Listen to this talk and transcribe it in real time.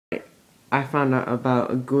I found out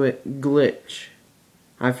about a glitch.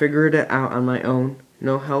 I figured it out on my own,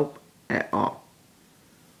 no help at all.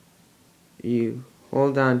 You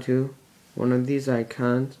hold on to one of these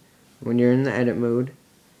icons when you're in the edit mode.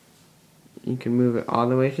 You can move it all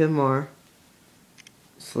the way to more,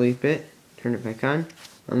 sleep it, turn it back on,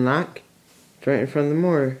 unlock, it's right in front of the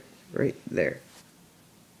more, right there.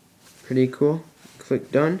 Pretty cool.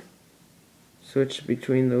 Click done. Switch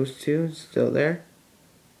between those two, it's still there.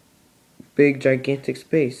 Big gigantic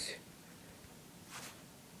space.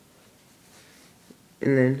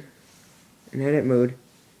 And then in edit mode,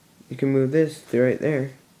 you can move this to right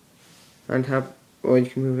there on top, or you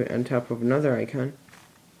can move it on top of another icon.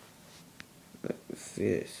 Let's see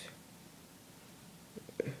this.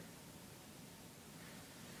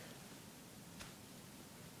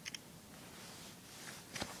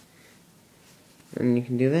 And you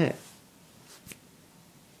can do that.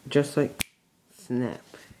 Just like snap.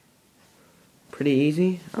 Pretty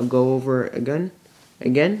easy. I'll go over it again.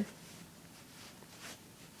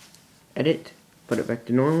 Edit. Put it back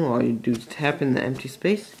to normal. All you do is tap in the empty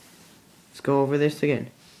space. Let's go over this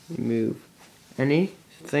again. Move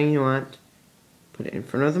anything you want. Put it in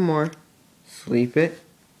front of the more. Sleep it.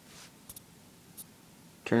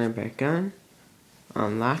 Turn it back on.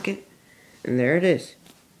 Unlock it. And there it is.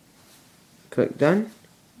 Click done.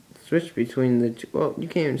 Switch between the two. Well, you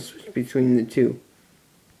can't even switch between the two.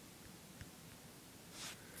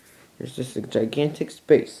 There's just a gigantic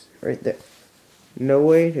space right there. No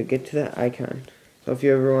way to get to that icon. So if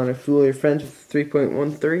you ever want to fool your friends with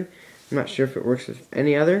 3.13, I'm not sure if it works with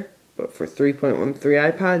any other, but for 3.13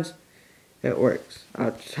 iPods, it works.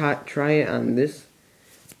 I'll try it on this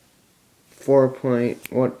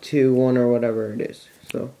 4.21 or whatever it is.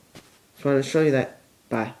 So, just wanted to show you that.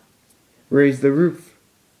 Bye. Raise the roof.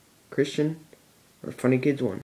 Christian or Funny Kids 1.